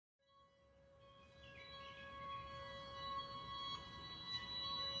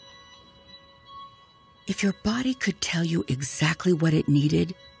If your body could tell you exactly what it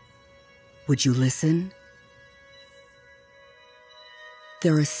needed, would you listen?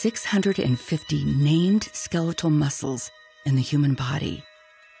 There are 650 named skeletal muscles in the human body,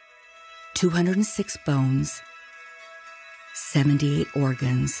 206 bones, 78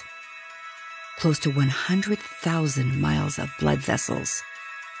 organs, close to 100,000 miles of blood vessels.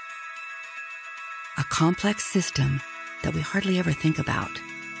 A complex system that we hardly ever think about.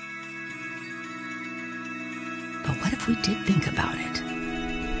 But what if we did think about it?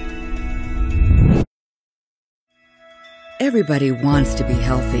 Everybody wants to be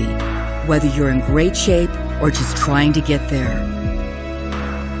healthy, whether you're in great shape or just trying to get there.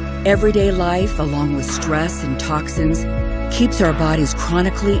 Everyday life, along with stress and toxins, keeps our bodies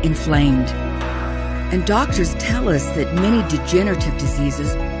chronically inflamed. And doctors tell us that many degenerative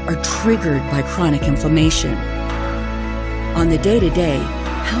diseases are triggered by chronic inflammation. On the day-to-day,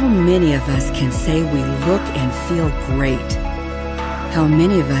 how many of us can say we look and feel great? How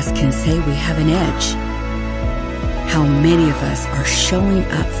many of us can say we have an edge? How many of us are showing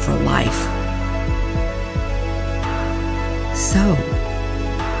up for life? So,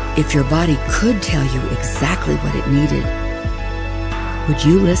 if your body could tell you exactly what it needed, would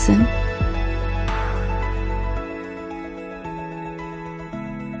you listen?